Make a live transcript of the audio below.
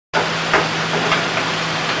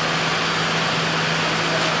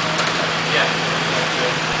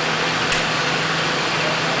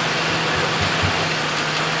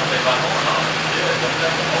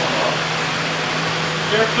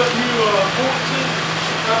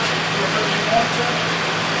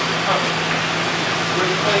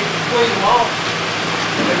squeeze them off,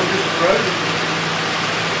 and it'll just corrode.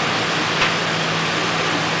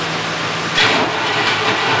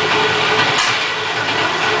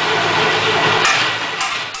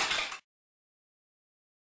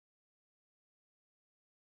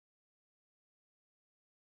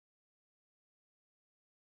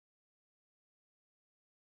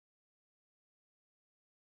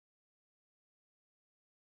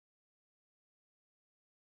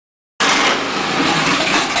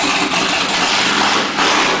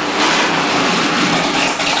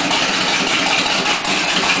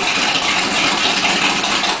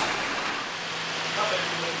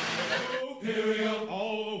 Here we go,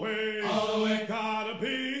 all the way, gotta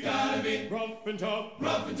be, rough and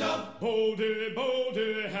tough, bo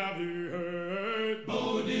diddly, have you heard?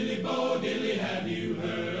 Bo diddly, have you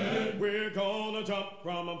heard? We're gonna jump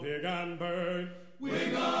from a big iron bird.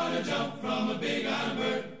 We're gonna jump from a big iron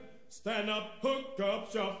bird. Stand up, hook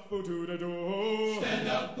up, shuffle to the door. Stand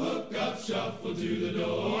up, hook up, shuffle to the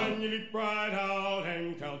door. When you leap right out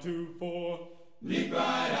and count to 4. Leap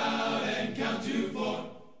right out and count to 4.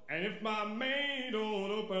 And if my main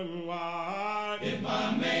don't open wide,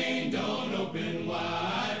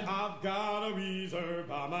 I've got a reserve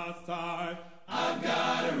by my side.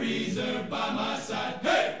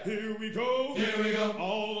 Hey! Here we go,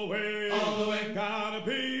 all the way, gotta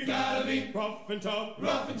be, rough and tough,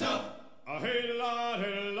 hey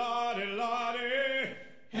lottie, lottie, lottie,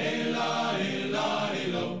 hey lottie,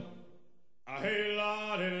 lottie, lo, hey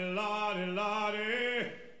lottie, lottie,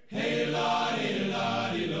 lottie, hey lottie,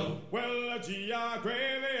 lottie, lo. Well, the G.I.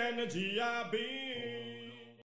 gravy and the G.I. bean